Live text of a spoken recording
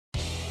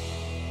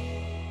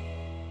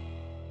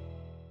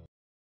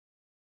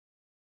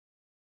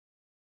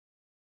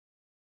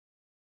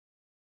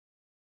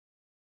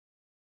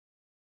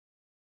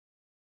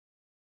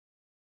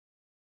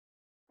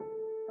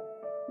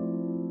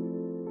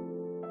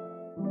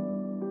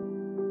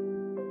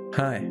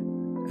Hi,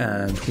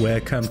 and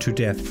welcome to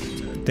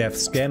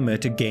Death's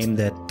Gambit, a game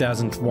that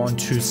doesn't want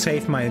to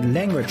save my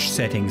language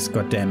settings,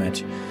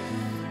 goddammit.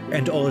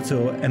 And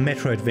also a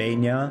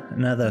Metroidvania,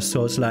 another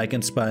Soulslike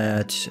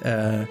inspired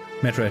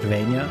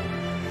Metroidvania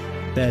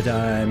that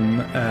I'm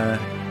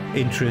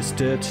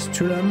interested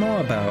to learn more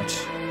about.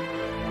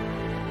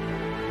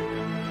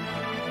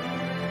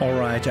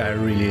 Alright, I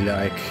really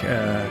like,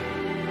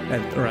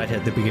 right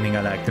at the beginning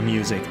I like the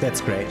music, that's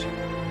great.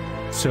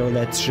 So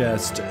let's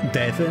just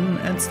dive in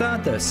and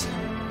start this.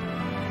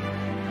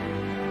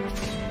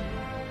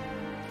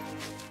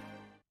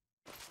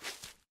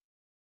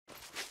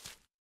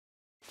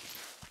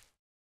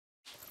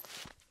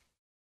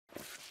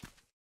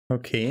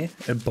 Okay,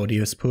 a body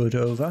is pulled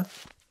over.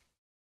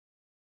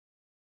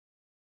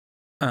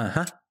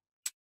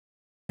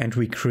 And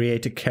we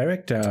create a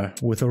character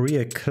with a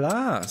real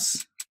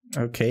class.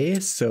 Okay,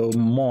 so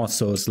more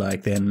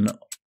Souls-like than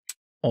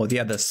all the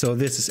others. So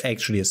this is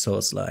actually a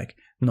Souls-like,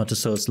 not a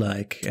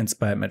Souls-like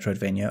inspired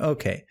Metroidvania.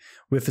 Okay,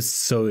 with a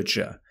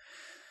soldier.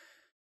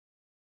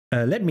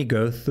 Let me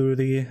go through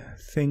the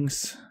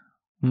things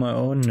on my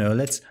own. No,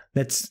 let's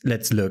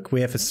look.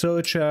 We have a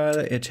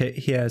soldier.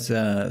 He has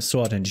a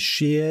sword and a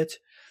shield.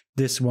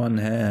 This one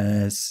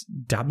has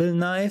double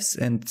knives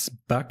and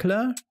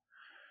buckler.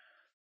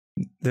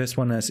 This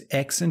one has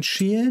axe and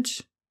shield.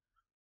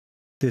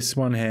 This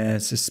one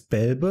has a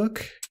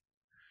spellbook.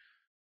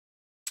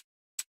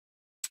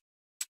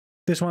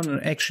 This one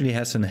actually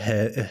has a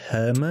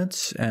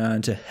helmet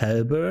and a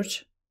halberd.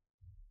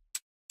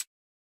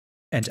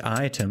 And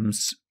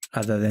items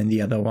other than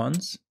the other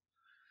ones.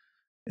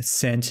 A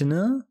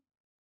sentinel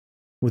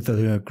with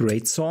a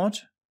greatsword.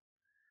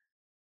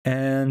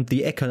 And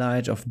the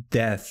acolyte of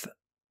death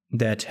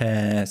that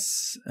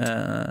has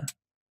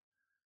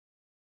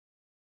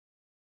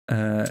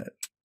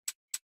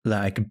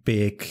like a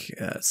big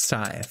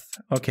scythe.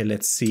 Okay,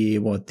 let's see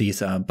what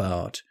these are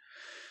about.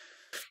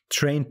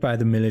 Trained by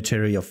the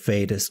military of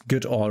Vadis,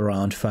 good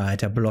all-round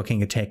fighter.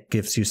 Blocking attack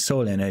gives you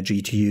soul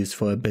energy to use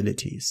for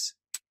abilities.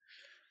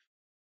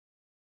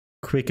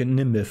 Quick and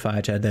nimble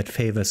fighter that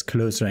favors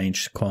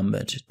close-range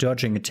combat.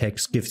 Dodging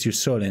attacks gives you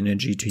soul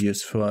energy to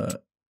use for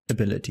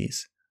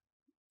abilities.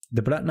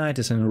 The Blood Knight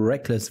is a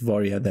reckless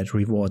warrior that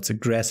rewards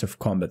aggressive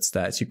combat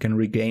styles. You can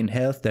regain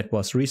health that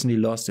was recently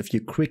lost if you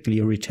quickly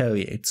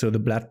retaliate, so the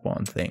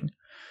Bloodborne thing.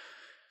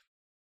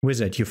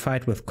 Wizard, you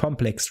fight with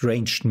complex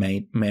ranged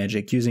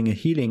magic. Using a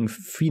healing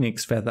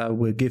phoenix feather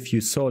will give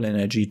you soul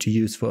energy to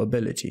use for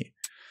ability.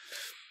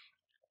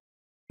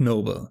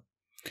 Noble,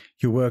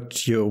 you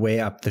worked your way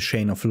up the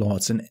chain of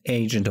lords. An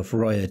agent of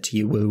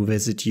royalty will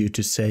visit you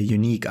to sell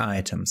unique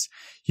items.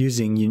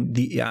 Using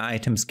the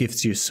items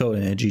gives you soul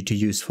energy to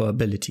use for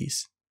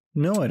abilities.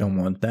 No, I don't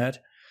want that.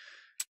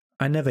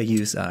 I never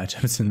use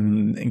items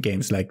in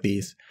games like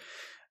these.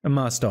 A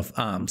master of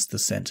arms, the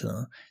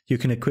sentinel. You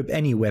can equip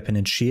any weapon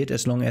and shield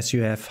as long as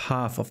you have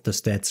half of the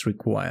stats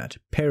required.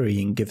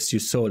 Parrying gives you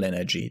soul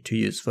energy to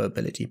use for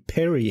ability.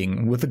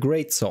 Parrying with a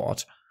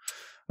greatsword.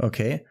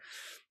 Okay.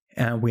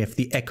 And we have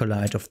the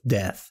acolyte of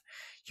death.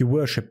 You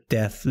worship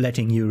death,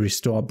 letting you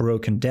restore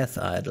broken death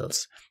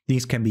idols.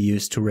 These can be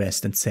used to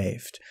rest and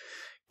saved.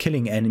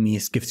 Killing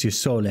enemies gives you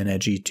soul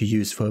energy to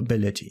use for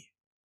ability.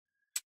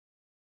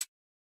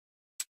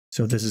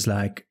 So this is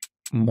like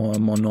more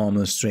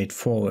normal,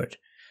 straightforward.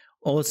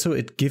 Also,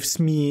 it gives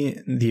me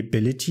the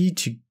ability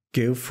to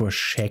go for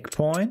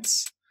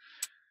checkpoints.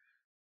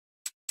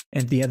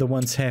 And the other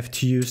ones have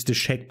to use the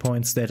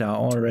checkpoints that are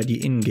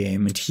already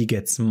in-game, and he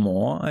gets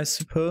more, I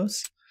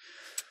suppose.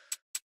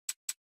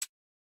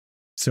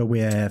 So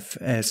we have,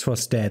 as for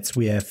stats,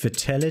 we have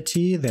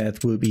vitality,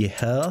 that will be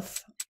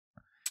health.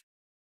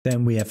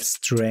 Then we have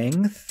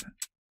strength,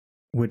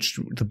 which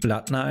the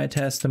Blood Knight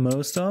has the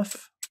most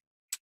of.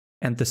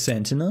 And the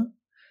sentinel.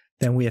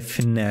 Then we have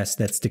finesse,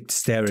 that's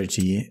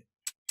dexterity.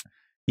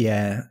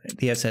 Yeah,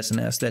 the assassin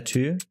has that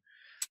too.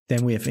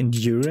 Then we have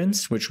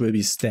endurance, which will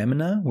be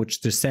stamina, which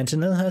the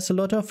sentinel has a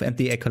lot of, and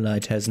the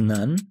acolyte has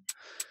none.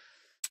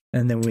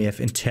 And then we have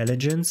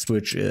intelligence,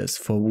 which is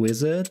for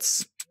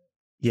wizards.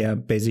 Yeah,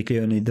 basically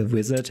only the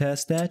wizard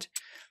has that.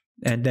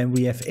 And then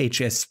we have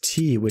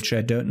HST, which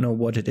I don't know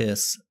what it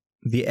is.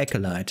 The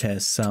acolyte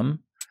has some.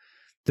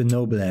 The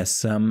noble has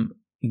some.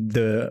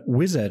 The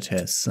wizard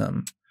has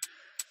some.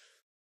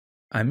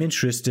 I'm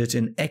interested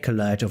in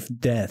acolyte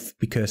of death,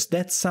 because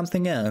that's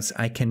something else.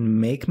 I can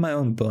make my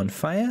own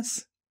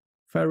bonfires?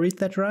 If I read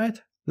that right?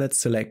 Let's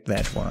select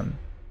that one.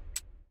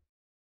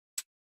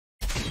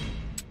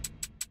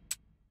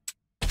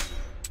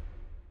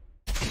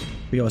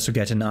 We also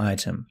get an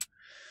item.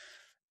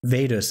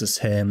 Vadis'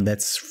 helm,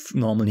 that's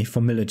normally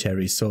for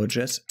military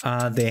soldiers.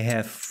 Do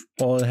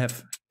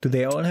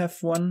they all have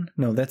one?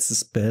 No, that's the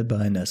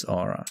Spellbinder's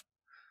aura.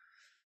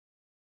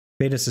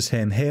 Vadis'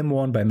 helm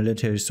worn by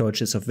military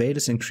soldiers of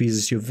Vadis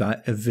increases your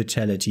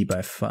vitality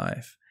by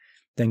 5.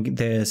 Then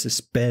there's a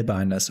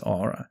Spellbinder's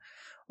aura.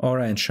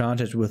 Aura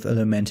enchanted with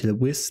elemental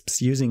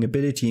wisps. Using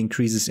ability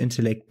increases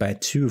intellect by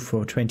 2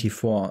 for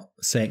 24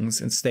 seconds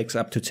and stacks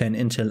up to 10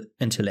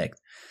 intellect.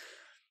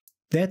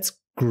 That's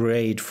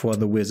great for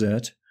the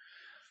wizard.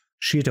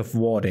 Shield of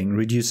Warding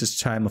reduces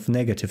time of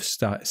negative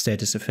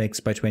status effects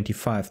by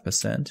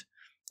 25%.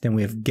 Then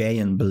we have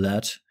Gaian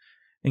Blood,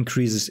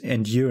 increases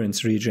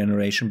endurance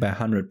regeneration by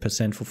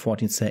 100% for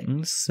 14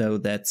 seconds. So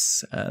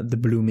that's the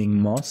blooming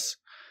moss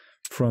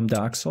from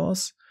Dark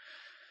Souls.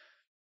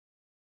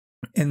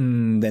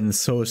 And then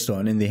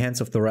Soulstone in the hands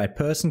of the right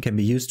person can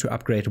be used to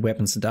upgrade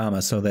weapons and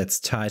armor. So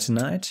that's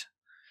Titanite.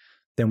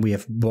 Then we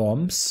have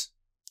bombs,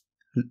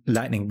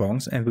 lightning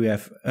bombs, and we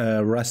have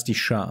Rusty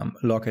Charm.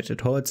 Locket.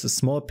 It holds a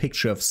small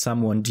picture of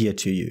someone dear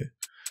to you.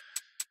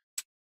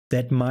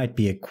 That might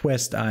be a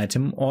quest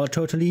item or a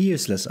totally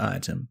useless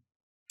item.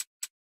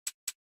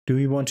 Do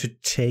we want to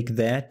take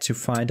that to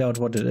find out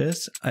what it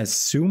is? I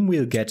assume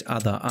we'll get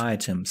other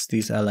items.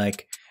 These are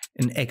like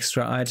an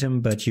extra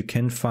item, but you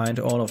can find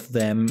all of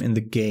them in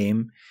the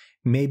game,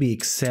 maybe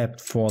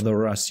except for the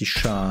Rusty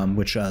Charm,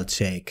 which I'll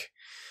take.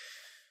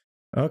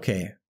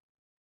 Okay.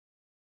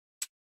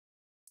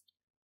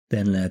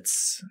 Then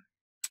let's...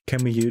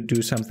 Can we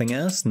do something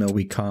else? No,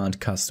 we can't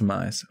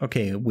customize.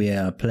 Okay, we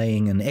are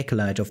playing an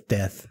Acolyte of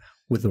Death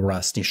with the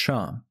Rusty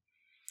Charm.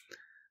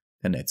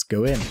 Then let's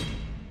go in.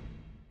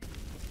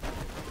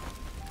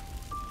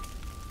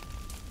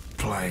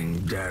 Playing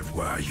dead,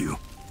 were you?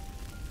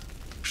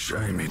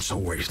 Shame it's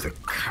always the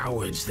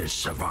cowards that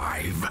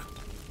survive.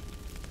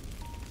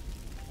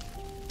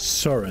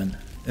 Soren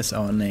is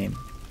our name.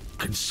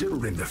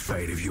 Considering the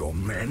fate of your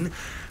men,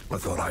 I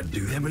thought I'd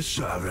do them a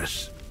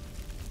service.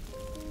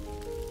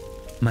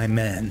 My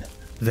men,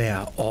 they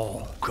are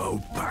all.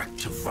 Go back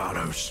to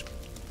Valos.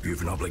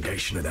 You've an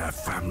obligation to their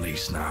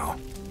families now.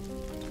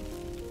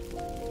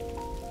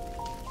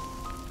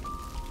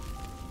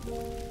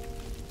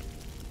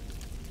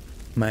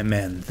 My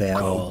men, they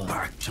are all. Go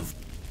back to...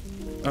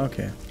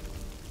 Okay.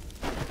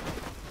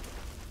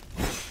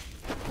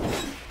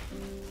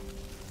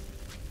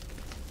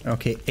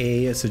 Okay,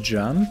 A is a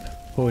jump.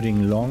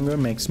 Holding longer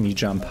makes me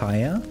jump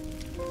higher.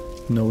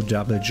 No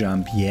double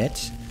jump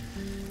yet.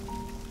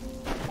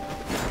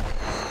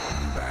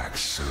 Back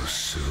so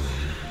soon.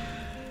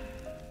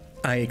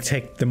 I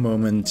attacked the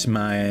moment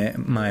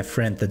my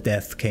friend the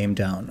Death came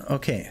down.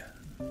 Okay.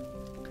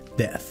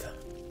 Death.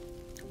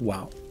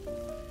 Wow.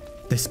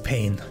 This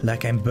pain,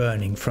 like I'm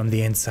burning from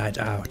the inside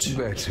out.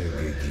 Better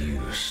get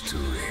used to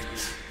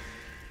it.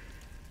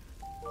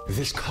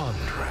 This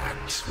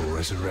contract will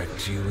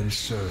resurrect you in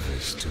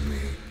service to me.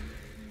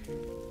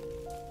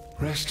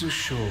 Rest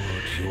assured,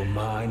 your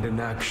mind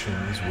and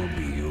actions will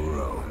be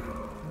your own.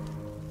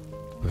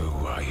 Though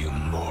why you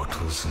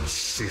mortals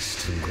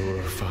insist in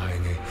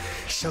glorifying a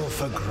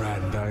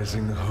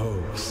self-aggrandizing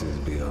hoax is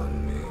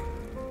beyond me.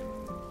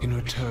 In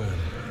return,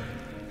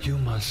 you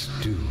must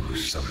do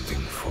something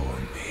for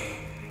me.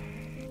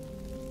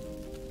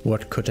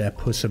 What could I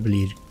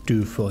possibly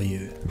do for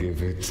you?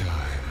 Give it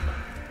time.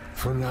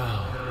 For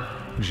now,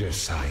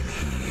 just sign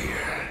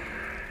here.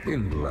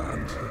 In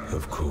blood,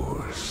 of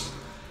course.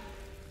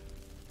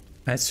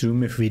 I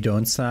assume if we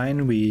don't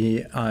sign,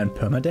 we are in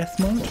permadeath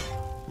mode?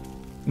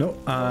 No,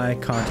 I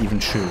can't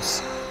even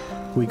choose.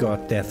 We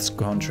got Death's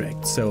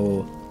contract,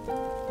 so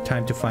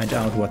time to find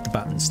out what the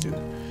buttons do.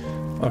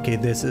 Okay,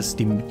 this is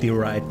the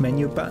right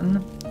menu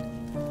button.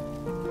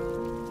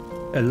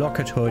 A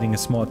locket holding a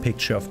small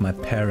picture of my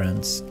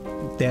parents.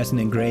 There's an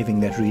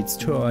engraving that reads,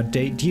 "To our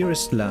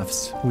dearest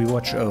loves, we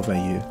watch over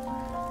you."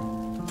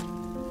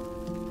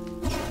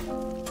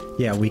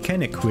 Yeah, we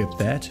can equip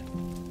that.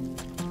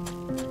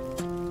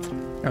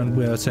 And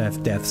we also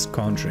have Death's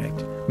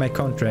contract. My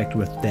contract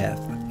with Death.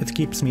 It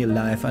keeps me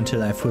alive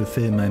until I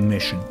fulfill my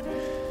mission.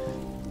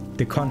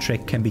 The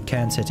contract can be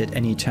cancelled at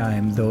any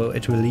time, though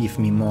it will leave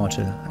me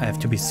mortal. I have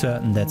to be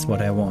certain that's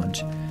what I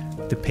want.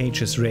 The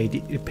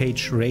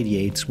page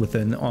radiates with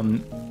an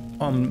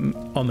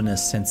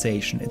ominous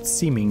sensation. It's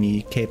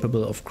seemingly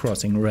capable of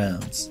crossing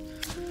realms.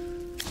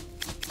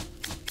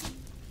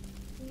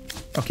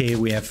 Okay,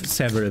 we have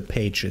several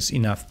pages,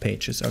 enough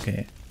pages,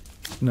 okay.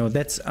 No,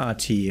 that's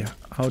RT.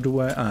 How do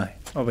I... Ah,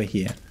 over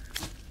here.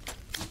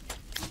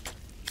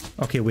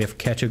 Okay, we have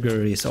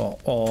categories or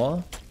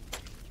all.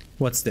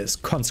 What's this?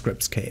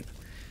 Conscript's cape.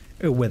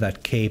 A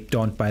withered cape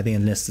donned by the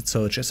enlisted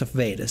soldiers of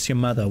Vadis. Your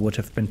mother would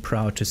have been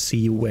proud to see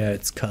you wear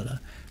its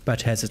color.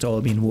 But has it all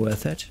been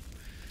worth it?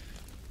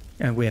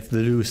 And we have the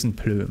Lucent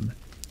Plume.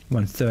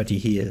 130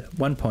 heal.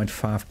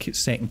 1.5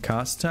 second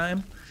cast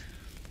time.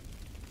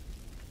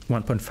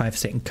 1.5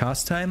 second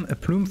cast time. A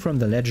plume from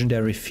the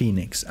legendary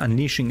Phoenix.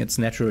 Unleashing its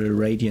natural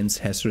radiance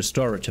has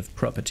restorative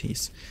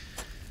properties.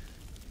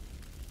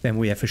 Then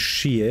we have a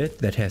shield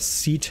that has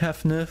C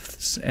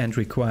toughness and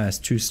requires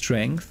 2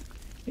 strength.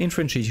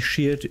 Infantry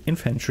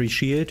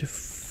shield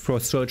for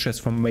soldiers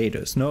from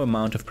Vadis. No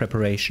amount of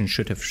preparation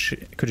could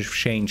have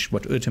changed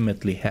what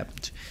ultimately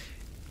happened.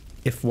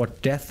 If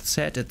what Death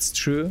said it's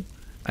true,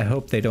 I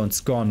hope they don't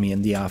scorn me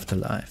in the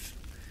afterlife.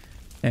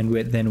 And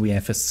then we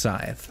have a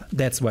scythe.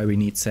 That's why we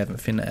need 7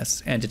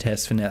 finesse, and it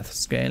has finesse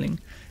scaling.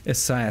 A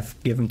scythe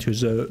given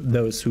to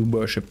those who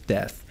worship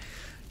Death,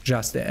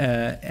 just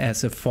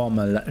as a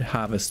former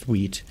harvest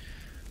wheat.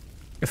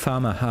 A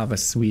farmer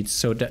harvests wheat,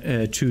 so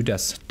too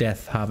does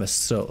death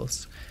harvest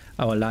souls.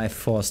 Our life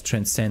force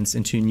transcends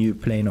into a new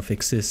plane of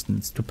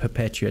existence to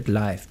perpetuate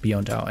life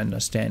beyond our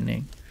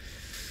understanding.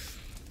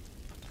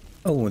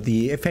 Oh,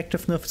 the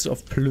effectiveness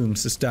of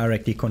plumes is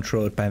directly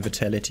controlled by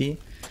vitality.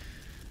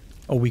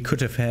 Oh, we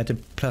could have had a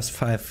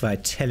 +5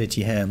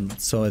 vitality helm,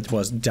 so it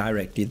was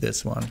directly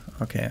this one.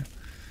 Okay.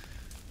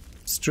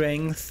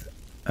 Strength,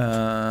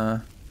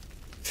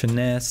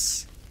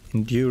 finesse,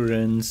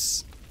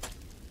 endurance,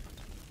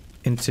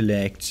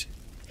 intellect,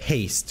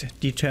 haste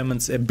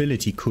determines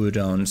ability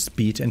cooldown,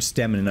 speed, and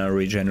stamina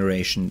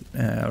regeneration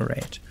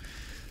rate.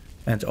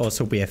 And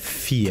also we have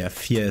fear.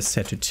 Fear is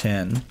set to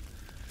 10.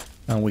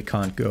 And we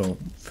can't go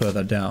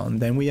further down.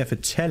 Then we have a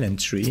talent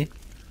tree,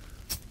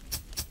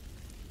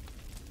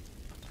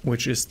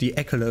 which is the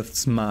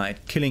Ecolith's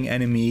Might. Killing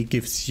enemy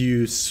gives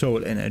you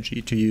soul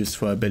energy to use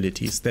for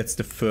abilities. That's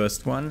the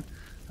first one.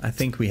 I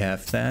think we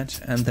have that.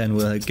 And then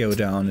we'll go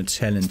down a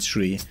talent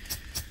tree.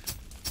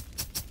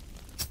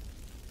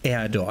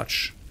 Air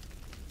dodge.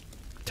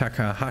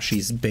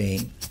 Takahashi's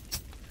Bane.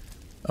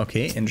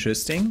 Okay,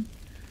 interesting.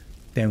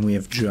 Then we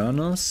have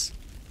journals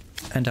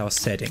and our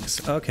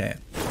settings. Okay.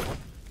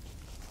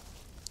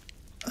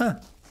 Ah.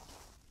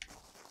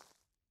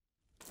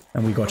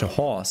 And we got a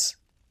horse.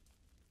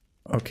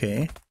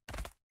 Okay.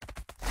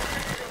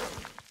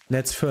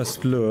 Let's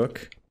first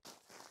look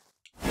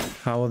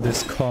how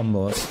this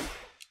combos.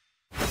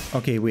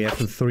 Okay, we have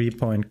a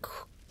 3-point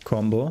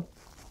combo.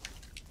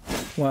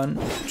 1,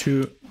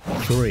 2,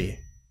 3.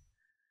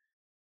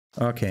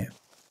 Okay.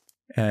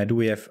 Do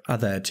we have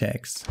other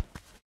attacks?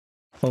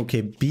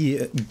 Okay,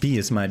 B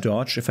is my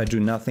dodge. If I do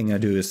nothing, I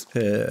do is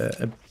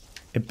a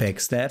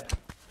backstab.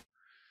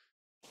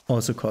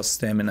 Also costs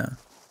stamina.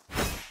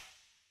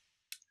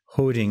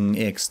 Holding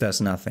X does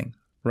nothing.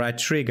 Right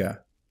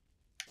trigger.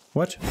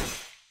 What?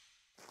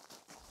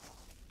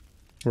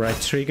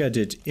 Right trigger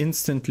did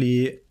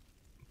instantly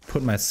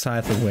put my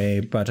scythe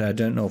away, but I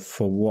don't know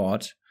for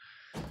what.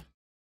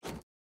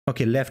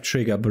 Okay, left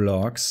trigger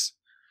blocks.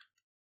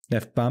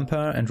 Left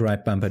bumper and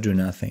right bumper do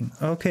nothing.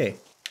 Okay.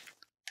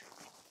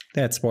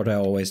 That's what I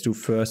always do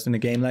first in a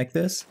game like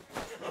this.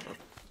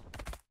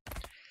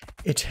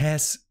 It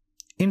has...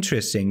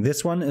 Interesting.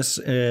 This one is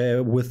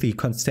with the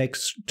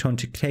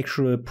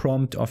contextual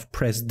prompt of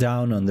press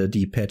down on the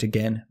D-pad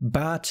again,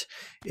 but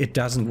it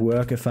doesn't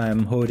work if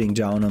I'm holding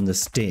down on the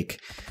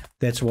stick.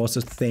 That was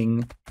a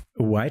thing,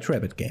 a White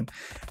Rabbit game.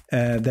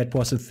 That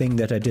was a thing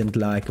that I didn't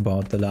like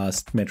about the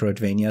last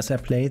Metroidvanias I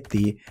played,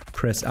 the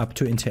press up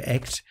to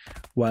interact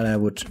while I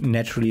would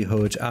naturally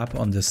hold up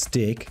on the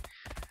stick.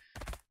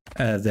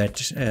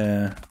 That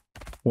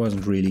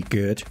wasn't really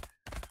good.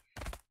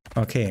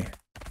 Okay.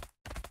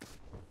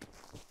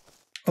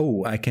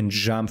 Oh, I can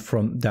jump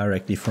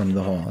directly from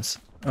the horse.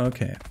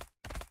 Okay.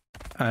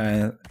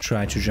 I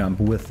try to jump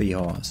with the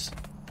horse.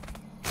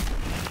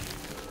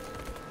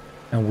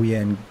 And we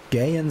are in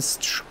Gaian's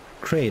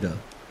Cradle.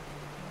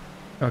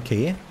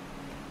 Okay.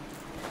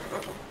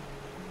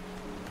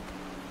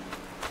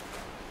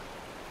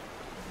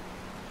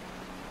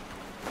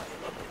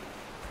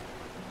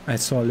 I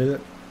saw a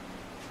little...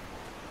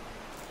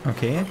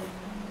 Okay.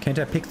 Can't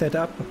I pick that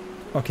up?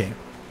 Okay.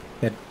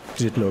 That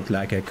did look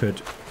like I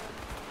could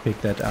pick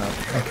that up.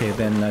 Okay,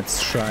 then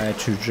let's try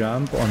to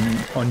jump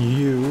on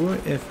you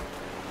if...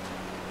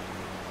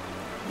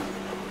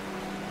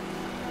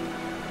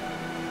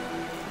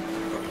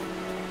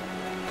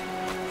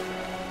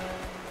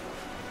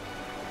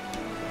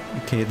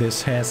 Okay,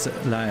 this has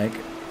like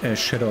a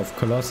Shadow of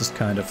Colossus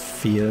kind of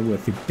feel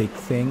with the big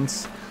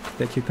things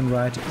that you can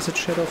ride. Is it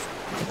Shadow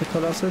of the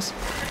Colossus?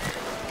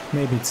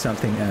 Maybe it's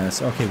something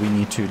else. Okay, we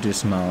need to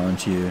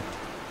dismount you.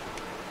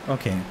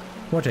 Okay,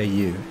 what are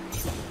you?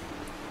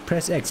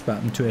 Press X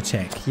button to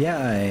attack. Yeah,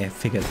 I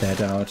figured that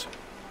out.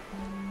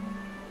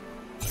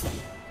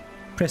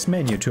 Press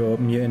menu to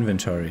open your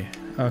inventory.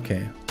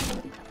 Okay.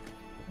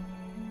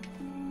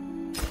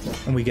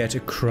 And we get a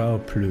crow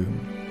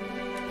plume.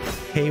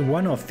 Hey,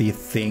 one of the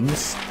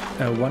things,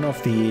 one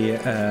of the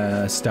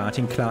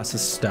starting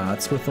classes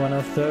starts with one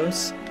of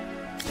those.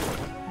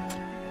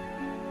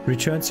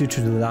 Returns you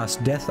to the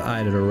last death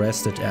idol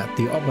arrested at,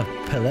 the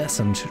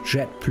opalescent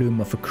jet plume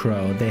of a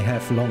crow. They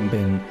have long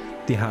been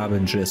the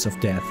harbingers of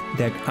death.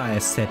 Their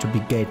eyes said to be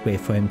gateway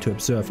for him to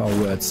observe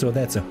our words, so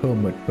that's a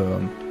homeward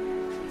poem.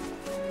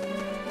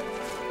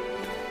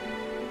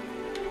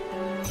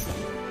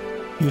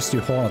 Use the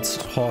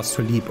horse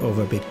to leap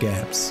over big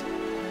gaps.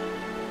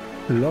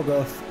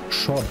 Logoth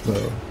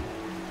shortbow.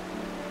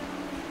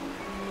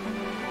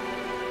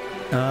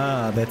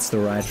 Ah, that's the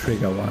right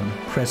trigger one.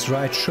 Press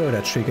right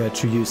shoulder trigger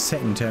to use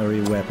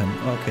secondary weapon.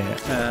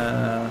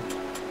 Okay.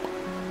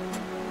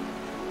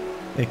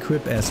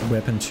 Equip as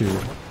weapon 2.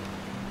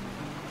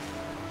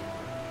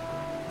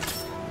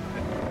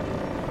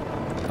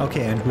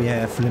 Okay, and we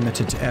have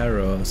limited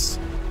arrows.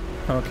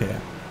 Okay.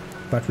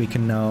 But we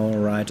can now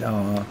ride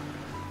our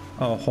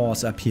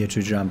horse up here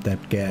to jump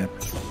that gap.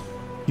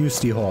 Use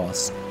the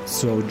horse.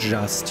 So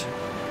just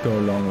go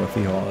along with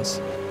the horse.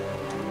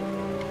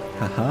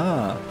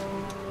 Haha.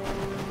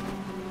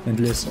 And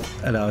this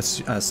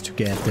allows us to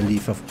get the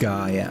Leaf of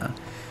Gaia.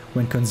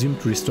 When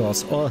consumed,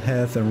 restores all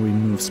health and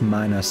removes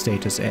minor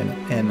status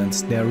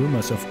ailments. There are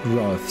rumors of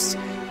growths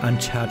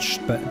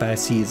untouched by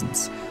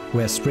seasons,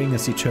 where spring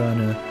is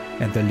eternal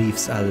and the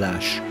leaves are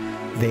lush.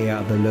 They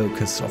are the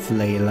locus of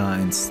ley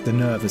lines, the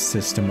nervous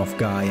system of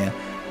Gaia,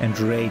 and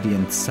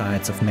radiant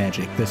sides of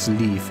magic. This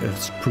leaf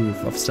is proof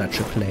of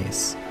such a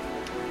place.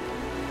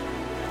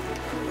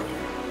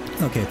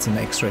 Okay, it's an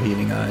extra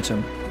healing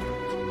item.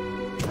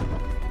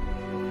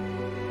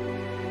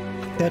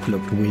 That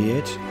looked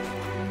weird.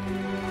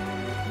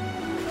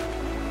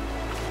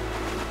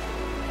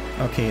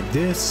 Okay,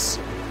 this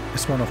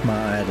is one of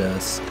my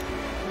idols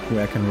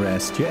where I can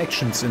rest. Your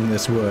actions in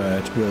this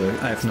world will...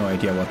 I have no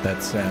idea what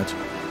that said.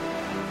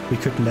 We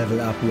could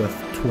level up with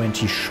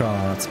 20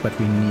 shards, but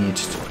we need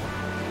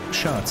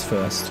shards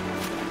first.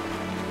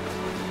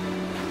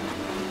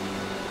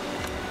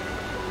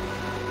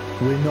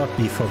 Will not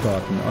be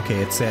forgotten.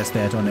 Okay, it says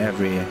that on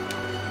every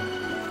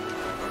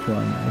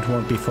one. It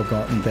won't be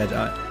forgotten that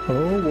I...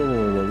 Oh,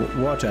 whoa, whoa,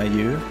 whoa. What are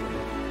you?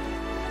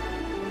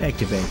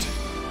 Activate.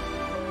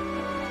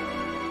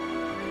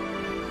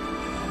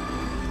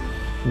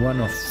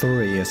 1 of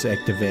 3 is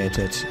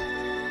activated.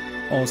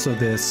 Also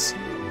this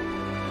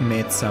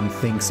made some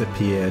things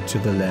appear to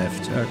the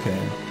left.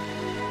 Okay.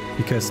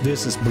 Because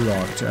this is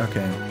blocked.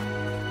 Okay.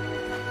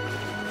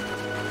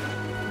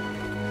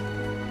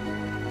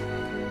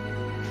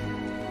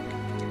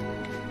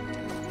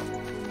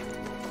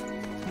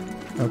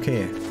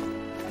 Okay.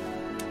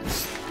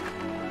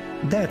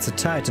 That's a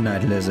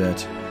Titanite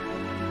lizard.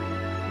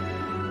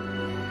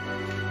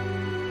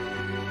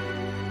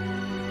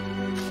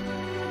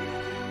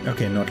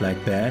 Okay, not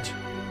like that.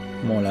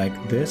 More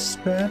like this,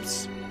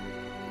 perhaps?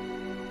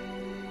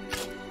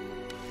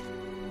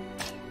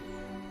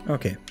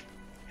 Okay.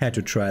 Had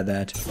to try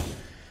that.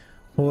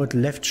 Hold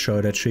left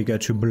shoulder trigger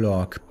to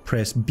block.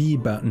 Press B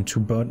button to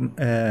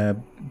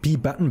B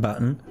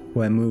button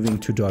while moving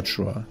to dodge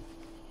roll.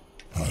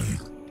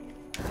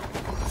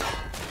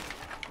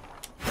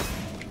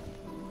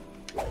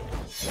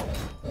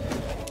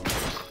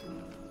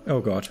 Oh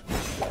god.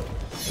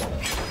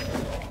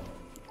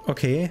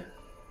 Okay.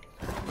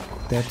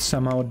 That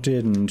somehow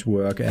didn't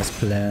work as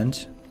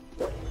planned.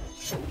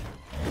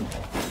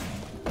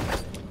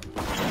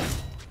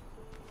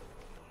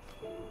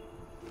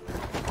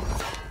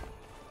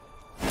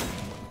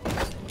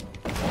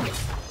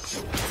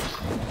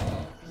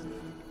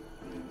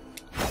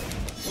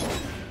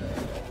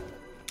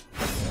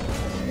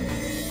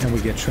 And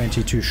we get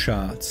 22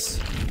 shards.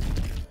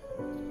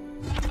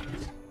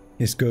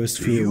 His ghost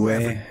flew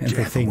away and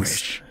the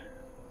things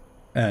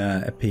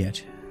appeared.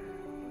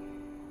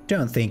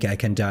 Don't think I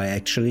can die,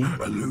 actually.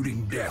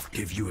 Eluding death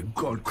gives you a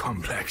god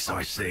complex,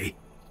 I see.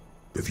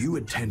 If you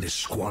intend to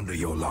squander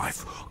your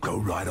life, go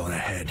right on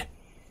ahead.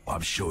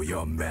 I'm sure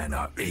your men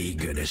are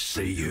eager to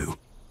see you.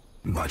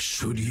 But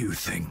should you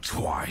think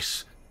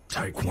twice,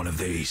 take one of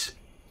these.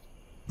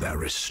 They're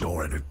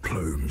restorative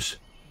plumes.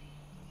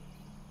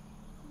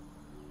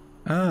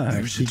 Ah,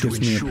 use it to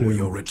ensure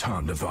your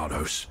return to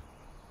Vardos.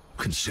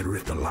 Consider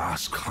it the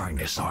last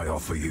kindness I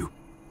offer you.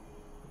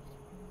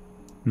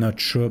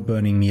 Not sure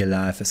burning me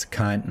alive is a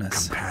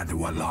kindness. Compared to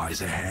what lies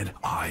ahead,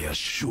 I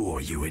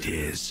assure you it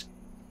is.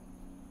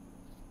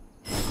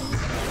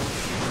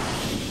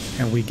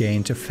 And we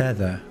gained a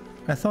feather.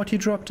 I thought he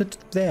dropped it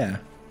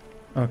there.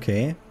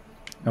 Okay.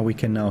 And we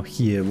can now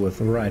heal with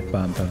the right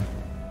bumper.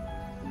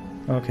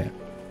 Okay.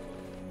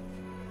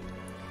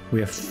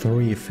 We have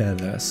 3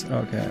 feathers.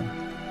 Okay.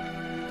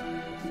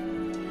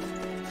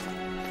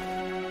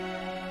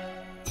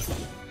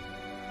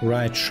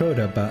 Right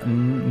shoulder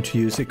button to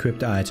use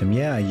equipped item.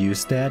 Yeah, I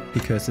used that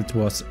because it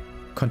was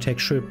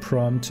contextual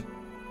prompt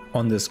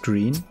on the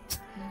screen.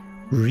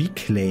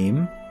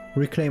 Reclaim.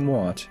 Reclaim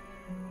what?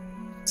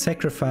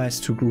 Sacrifice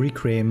to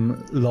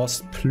reclaim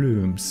lost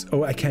plumes.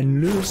 Oh, I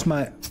can lose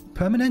my...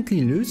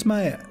 permanently lose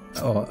my...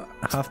 or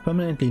half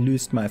permanently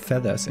lose my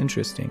feathers.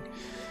 Interesting.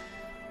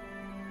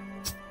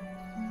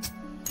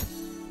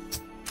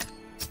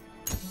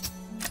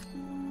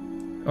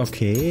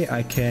 Okay,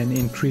 I can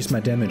increase my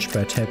damage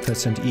by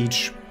 10%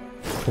 each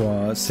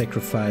for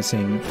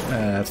sacrificing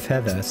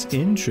feathers.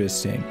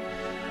 Interesting.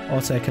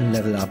 Also, I can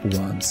level up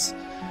once.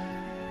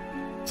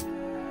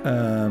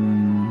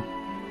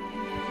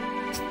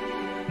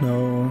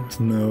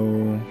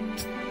 No.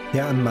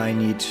 Yeah, I might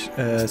need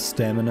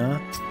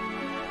stamina.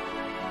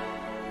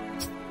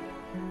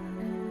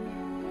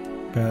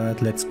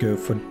 But let's go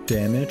for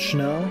damage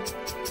now.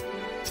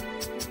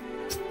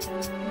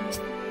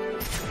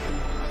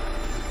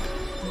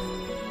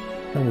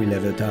 And we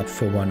leveled up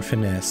for 1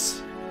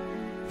 finesse.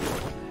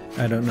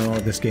 I don't know how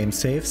this game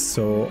saves,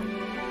 so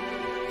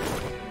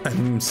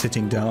I'm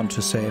sitting down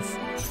to save.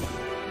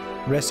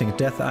 Resting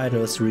death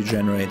idols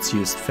regenerates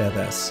used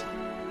feathers.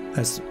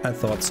 As I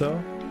thought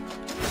so.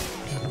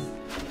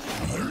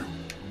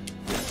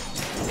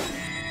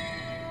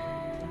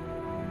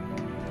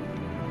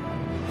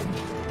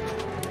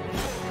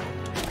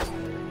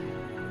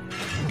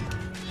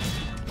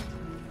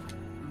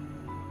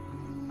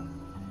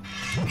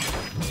 Okay,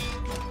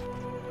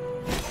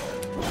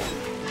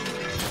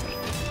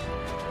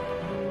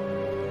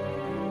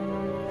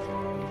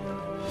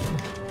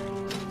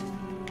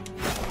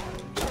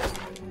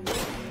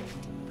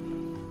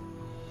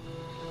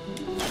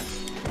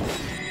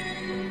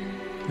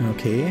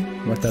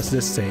 what does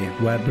this say?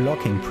 While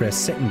blocking, press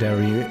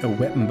secondary a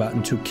weapon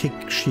button to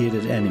kick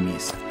shielded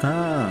enemies.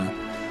 Ah.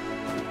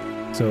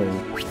 So...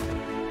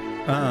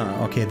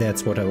 Ah, okay,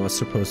 that's what I was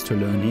supposed to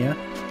learn here.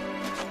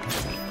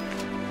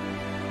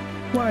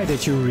 Why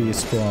did you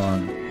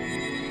respawn?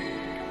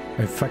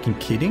 Are you fucking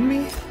kidding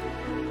me?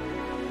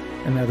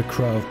 Another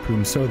crow of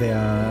plumes, so they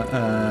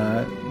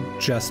are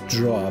just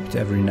dropped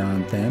every now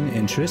and then.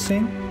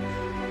 Interesting.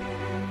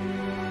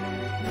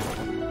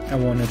 I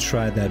want to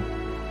try that.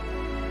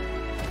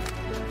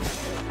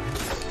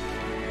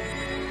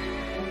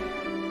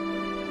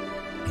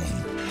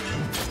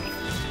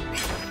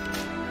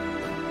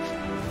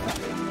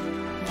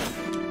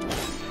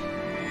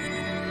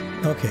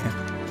 Okay.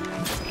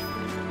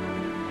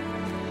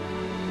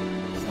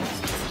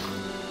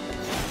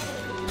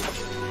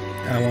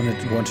 I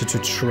wanted to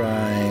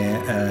try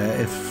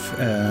if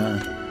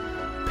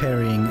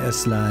parrying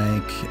is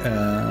like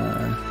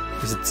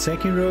is it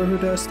Sekiro who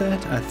does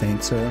that? I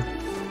think so.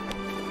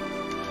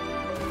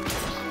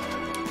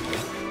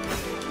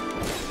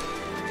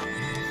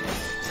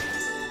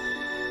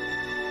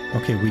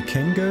 Okay, we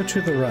can go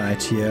to the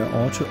right here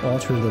or to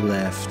the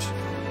left.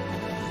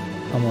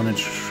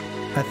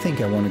 I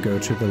think I want to go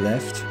to the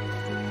left.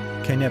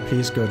 Can I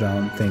please go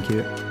down? Thank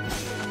you.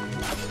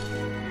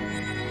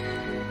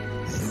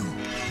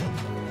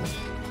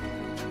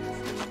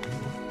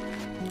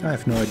 I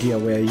have no idea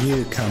where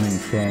you're coming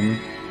from.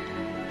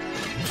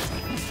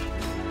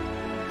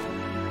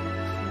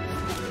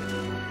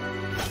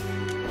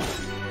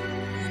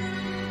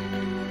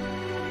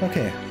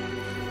 Okay.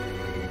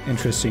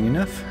 Interesting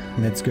enough.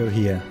 Let's go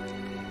here.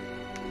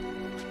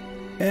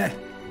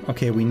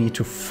 Okay, we need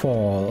to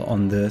fall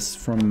on this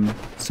from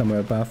somewhere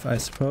above, I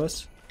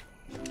suppose.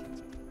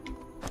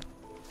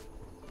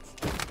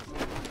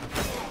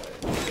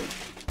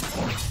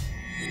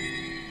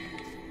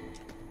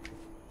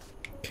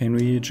 Can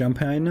we jump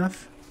high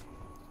enough?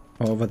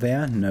 Over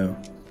there? No.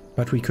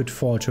 But we could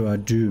fall to our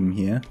doom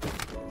here.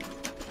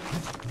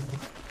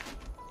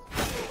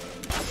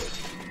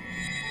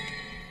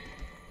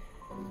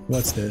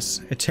 What's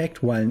this?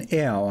 Attacked while in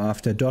air or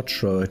after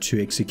dodge roll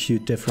to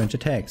execute different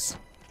attacks.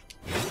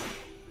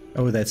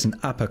 Oh, that's an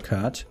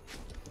uppercut.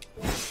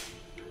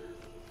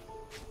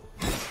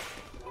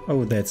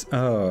 Oh, that's...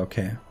 Oh,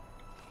 okay.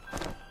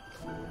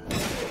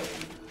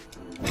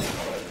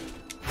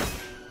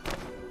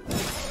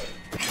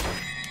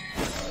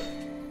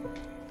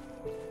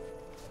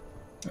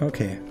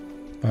 Okay,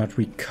 but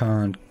we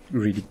can't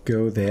really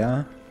go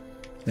there.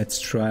 Let's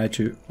try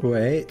to...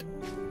 Wait.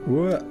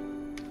 Whoa.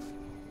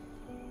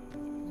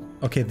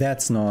 Okay,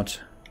 that's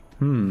not...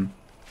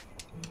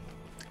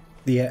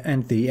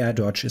 The air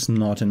dodge is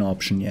not an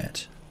option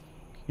yet.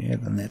 Okay,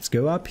 then let's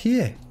go up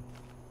here.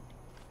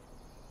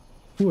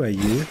 Who are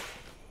you?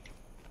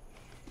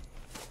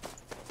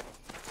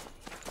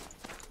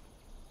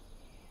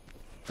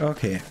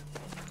 Okay.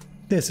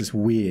 This is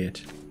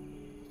weird.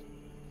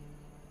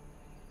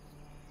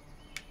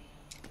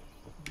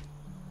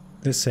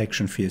 This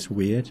section feels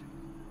weird.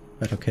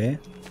 But okay.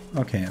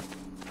 Okay.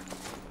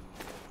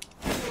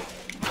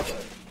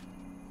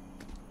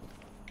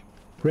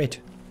 Great.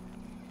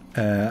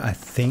 I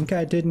think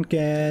I didn't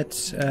get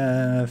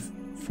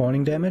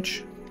falling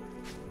damage.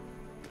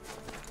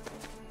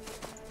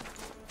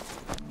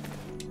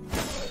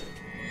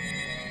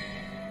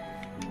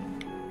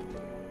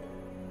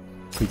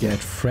 We get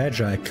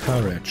Fragile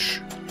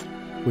Courage,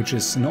 which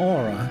is an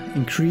aura.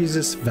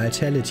 Increases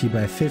vitality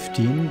by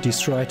 15,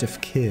 destroyed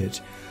if killed.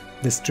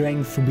 The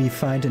strength we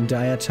find in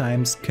dire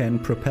times can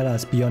propel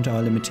us beyond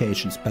our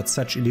limitations, but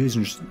such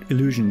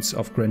illusions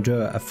of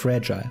grandeur are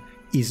fragile,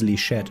 easily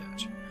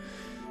shattered.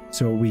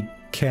 So we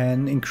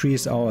can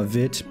increase our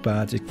wit,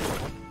 but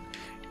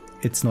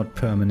it's not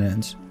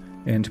permanent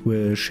and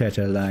will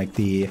shatter like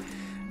the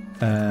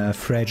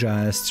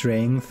fragile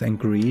strength and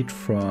greed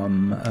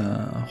from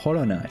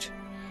Hollow Knight.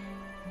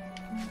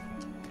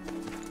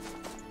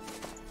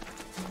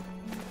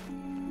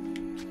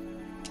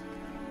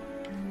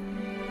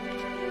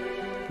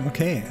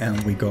 Okay,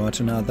 and we got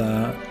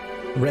another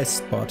rest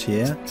spot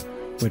here,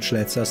 which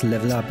lets us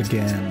level up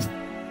again.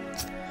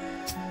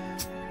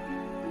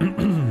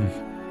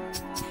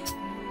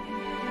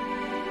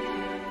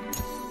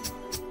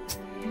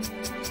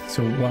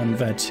 So 1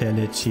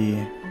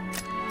 vitality.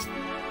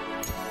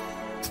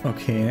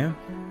 Okay.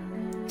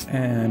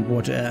 And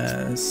what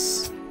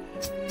else?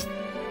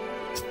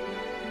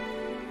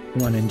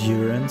 1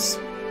 endurance.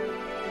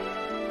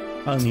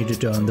 I'll need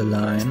it down the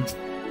line.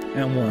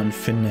 And 1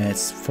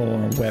 finesse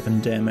for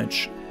weapon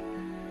damage.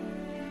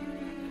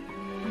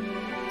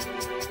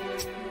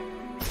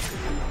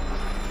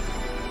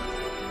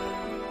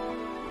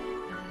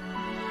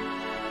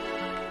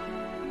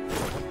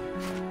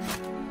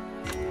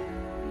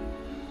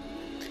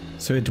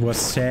 So it was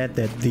said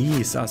that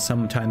these are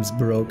sometimes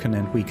broken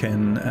and we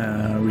can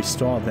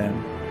restore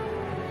them.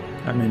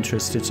 I'm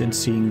interested in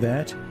seeing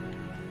that.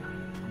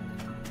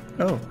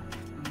 Oh.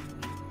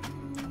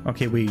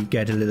 Okay, we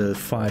get a little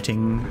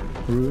fighting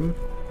room.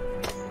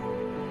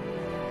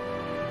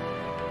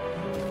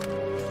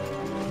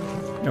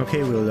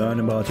 Okay, we'll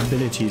learn about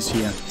abilities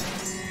here.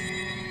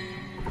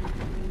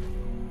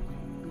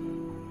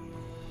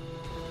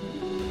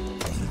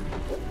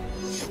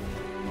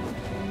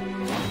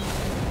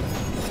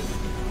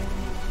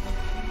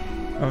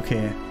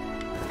 Okay.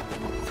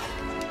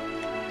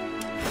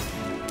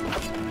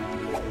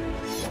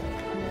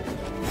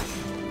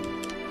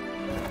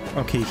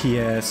 Okay, he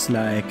has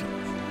like...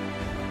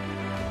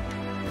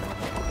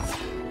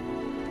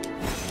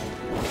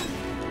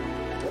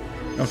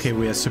 Okay,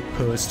 we are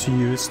supposed to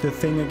use the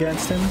thing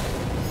against him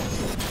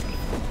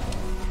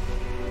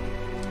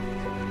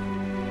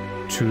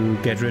to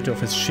get rid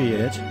of his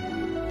shield.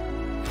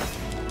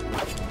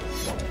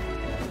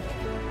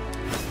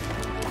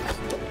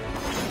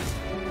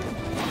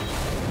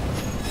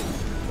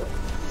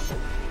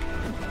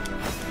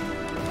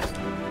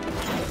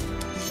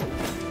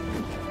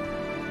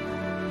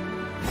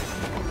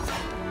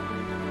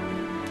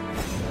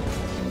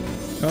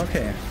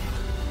 Okay.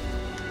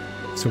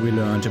 So we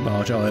learned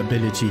about our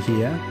ability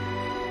here.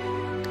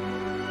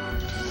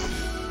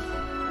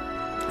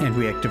 And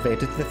we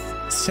activated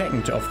the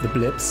second of the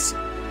blips.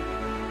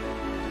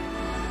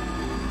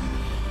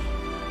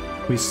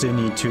 We still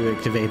need to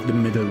activate the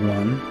middle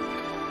one,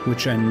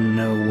 which I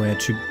know where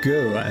to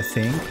go, I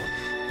think.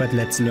 But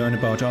let's learn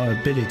about our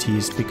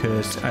abilities,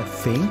 because I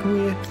think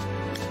we...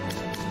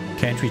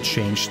 Can't we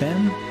change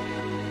them?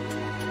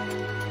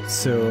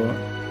 So...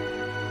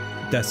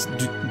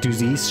 Do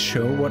these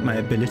show what my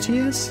ability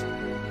is?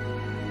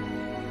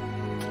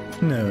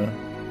 No.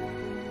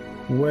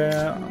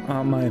 Where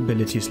are my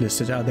abilities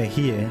listed? Are they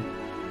here?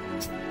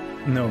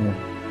 No.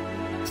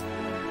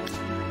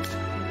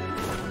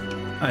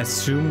 I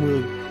assume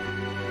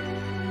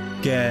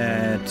we'll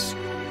get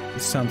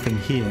something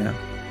here.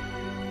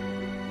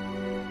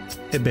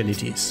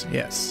 Abilities,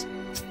 yes.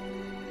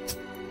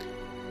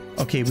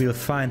 Okay, we'll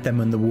find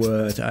them in the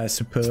word, I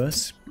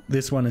suppose.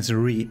 This one is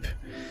Reap.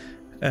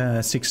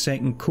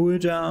 6-second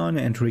cooldown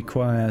and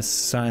requires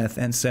Scythe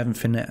and 7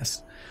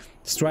 finesse.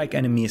 Strike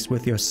enemies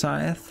with your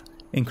Scythe.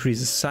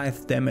 Increases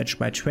Scythe damage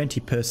by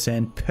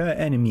 20% per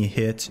enemy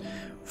hit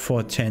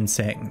for 10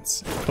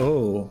 seconds.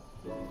 Oh,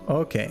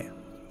 okay.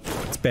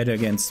 It's better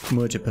against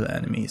multiple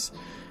enemies.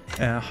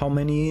 How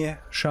many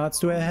shards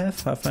do I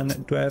have?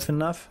 Do I have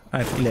enough?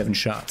 I have 11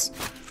 shards.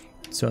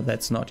 So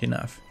that's not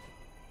enough.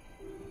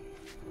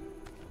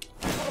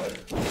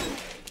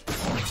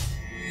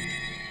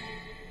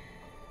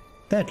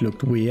 That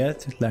looked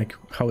weird, like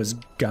how his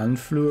gun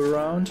flew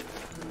around.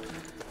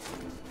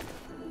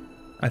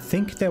 I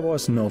think there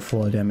was no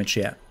fall damage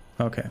yet.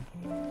 Okay.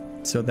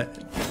 So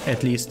that,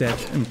 at least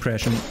that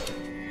impression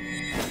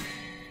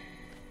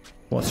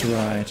was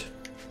right.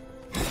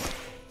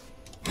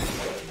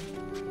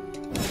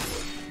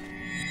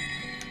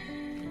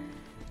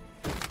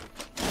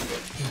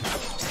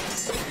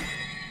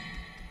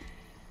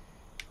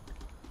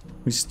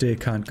 We still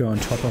can't go on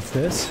top of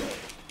this.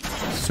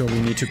 So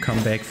we need to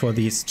come back for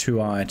these 2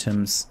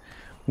 items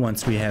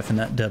once we have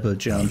a double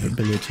jump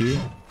ability.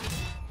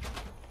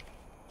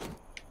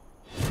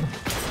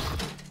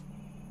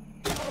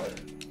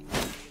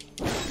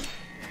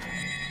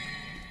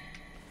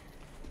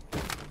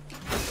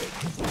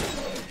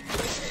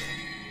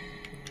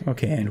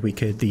 Okay, and we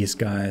killed these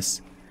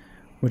guys,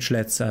 which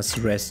lets us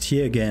rest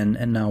here again,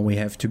 and now we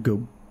have to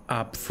go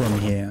up from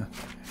here.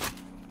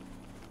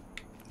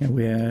 And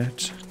we're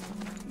at...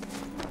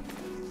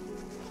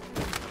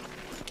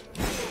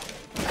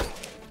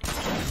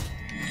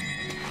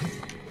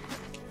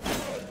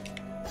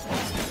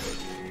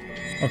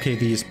 Okay,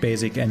 these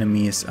basic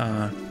enemies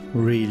are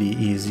really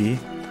easy.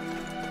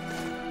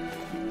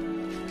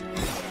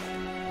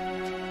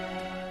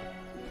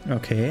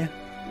 Okay.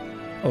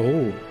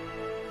 Oh.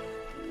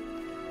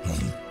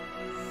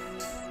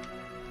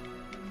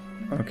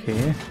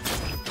 Okay.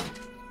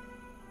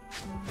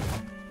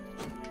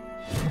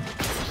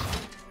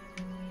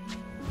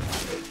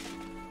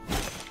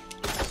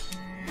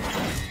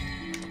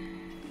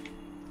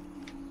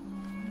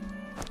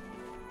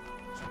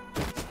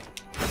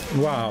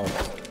 Wow.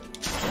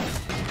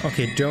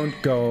 Okay, don't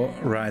go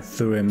right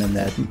through him in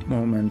that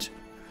moment.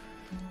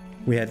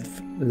 We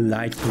have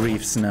light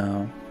greaves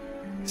now.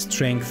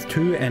 Strength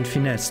 2 and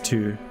finesse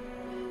 2.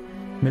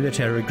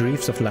 Military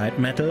greaves of light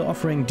metal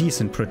offering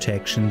decent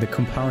protection. The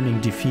compounding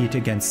defeat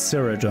against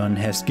Siradon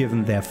has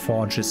given their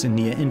forges a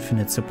near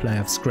infinite supply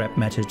of scrap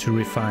metal to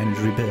refine and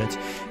rebuild,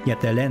 yet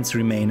their lands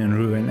remain in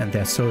ruin and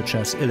their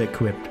soldiers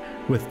ill-equipped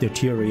with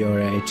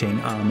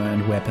deteriorating armor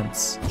and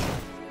weapons.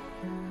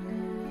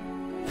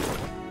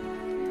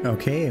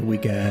 Okay, we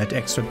get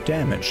extra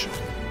damage.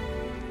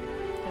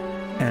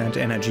 And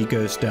energy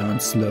goes down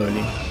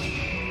slowly.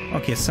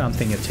 Okay,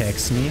 something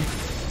attacks me.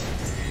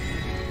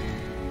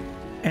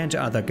 And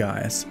other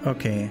guys.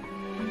 Okay,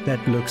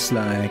 that looks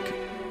like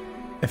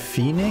A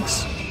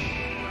phoenix?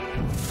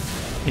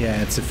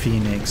 Yeah, it's a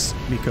phoenix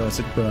because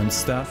it burns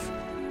stuff.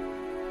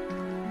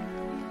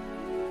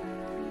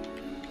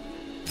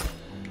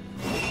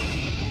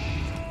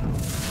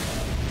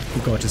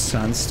 We got a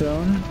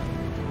sunstone.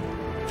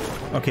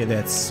 Okay,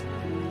 that's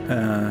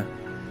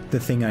the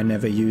thing I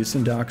never use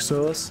in Dark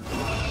Souls.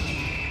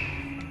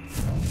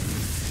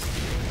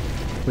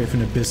 We have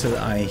an abyssal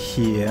eye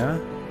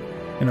here.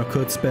 An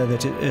occult spell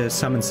that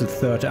summons the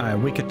third eye.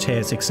 Wicked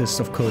tales exist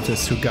of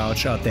cultists who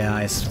gouge out their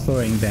eyes,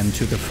 throwing them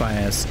to the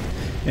fires,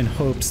 in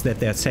hopes that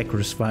their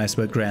sacrifice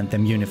will grant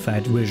them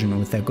unified vision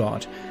with their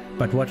god.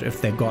 But what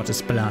if their god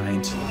is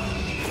blind?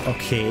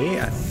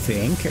 Okay, I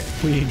think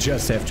we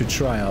just have to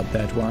try out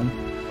that one.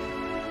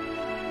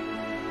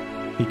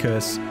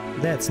 Because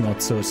that's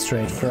not so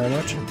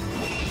straightforward.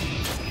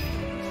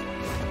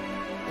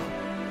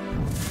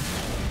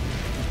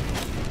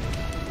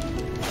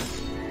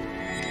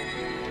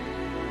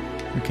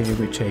 Okay,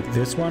 we take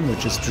this one,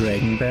 which is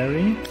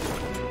Dragonberry.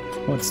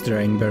 What's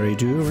Dragonberry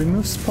do?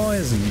 Removes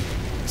poison.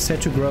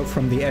 Said to grow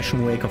from the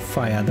ashen wake of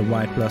fire, the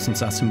white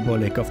blossoms are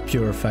symbolic of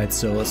purified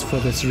souls. For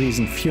this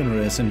reason,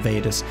 funerals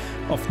invaders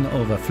often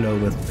overflow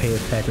with pale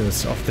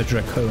petals of the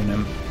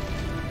Draconium.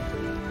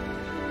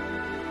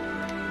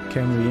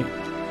 Can we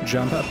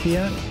jump up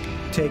here?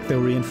 Take the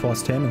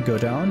reinforced helm and go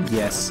down?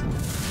 Yes.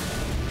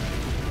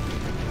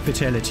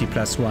 Vitality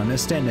 +1, a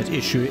standard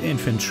issue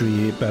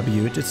infantry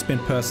barbute. It's been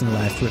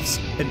personalized with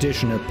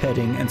additional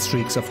padding and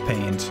streaks of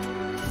paint.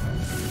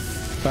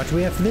 But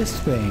we have this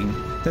thing.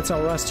 That's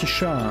our rusty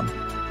charm.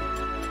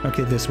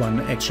 Okay, this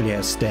one actually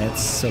has stats,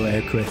 so I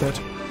equip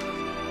it.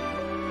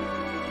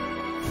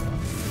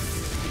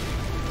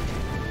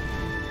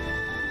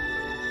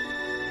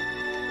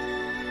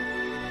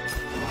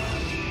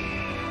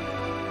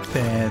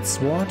 That's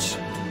what?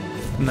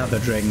 Another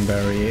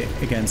Dragonberry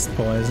against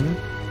poison.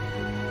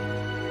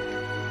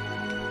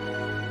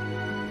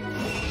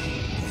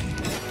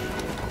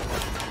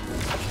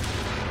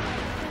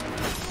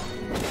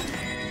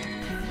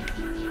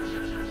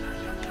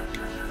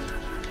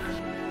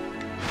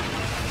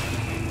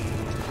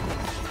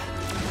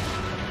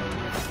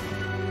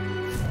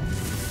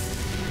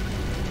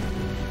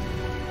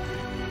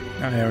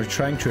 Are you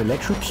trying to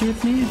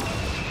electrocute me?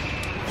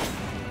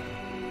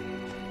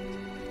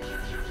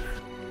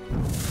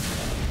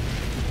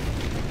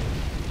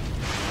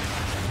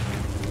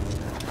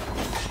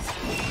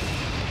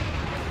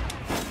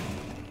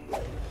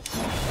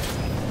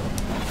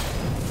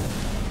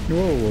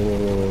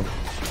 Whoa.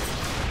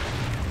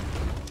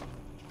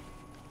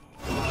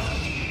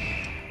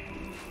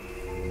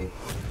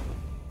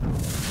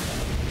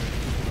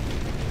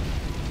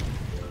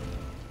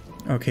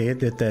 Okay,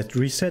 did that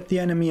reset the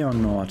enemy or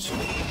not?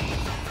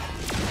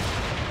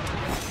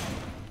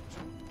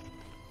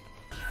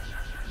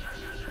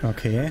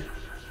 Okay.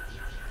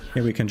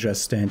 Here we can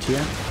just stand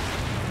here.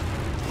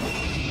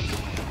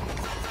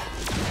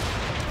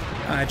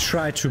 I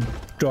tried to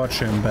dodge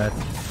him, but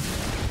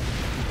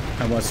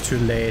I was too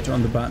late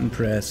on the button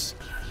press.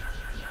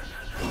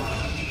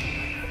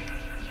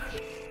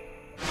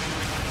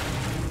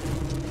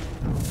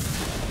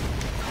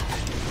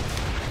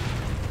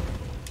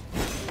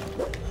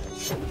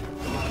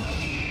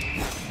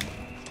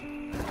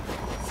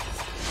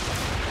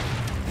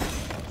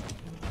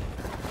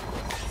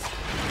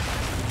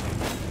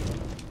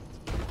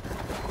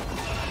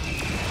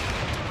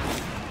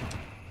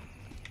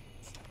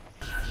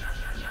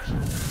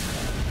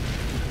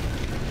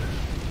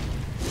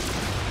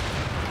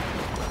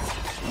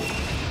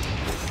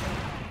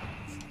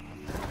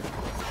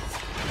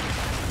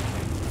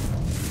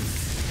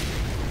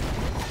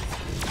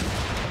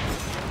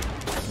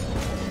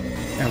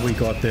 And we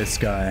got this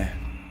guy.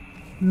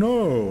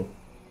 No!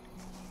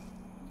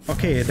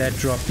 Okay, that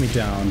dropped me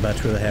down,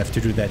 but we'll have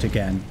to do that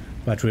again.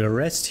 But we'll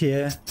rest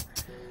here.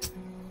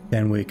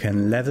 Then we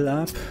can level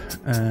up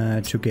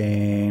to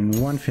gain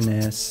 1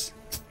 finesse.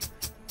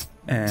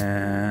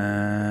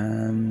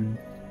 And...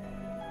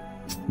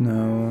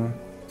 No.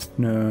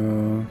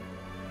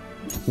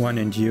 1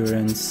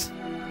 endurance.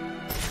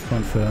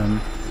 Confirm.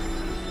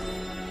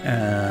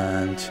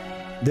 And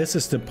this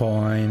is the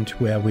point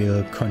where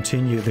we'll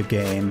continue the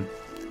game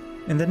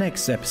in the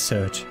next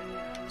episode.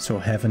 So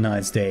have a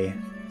nice day.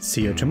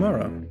 See you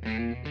tomorrow.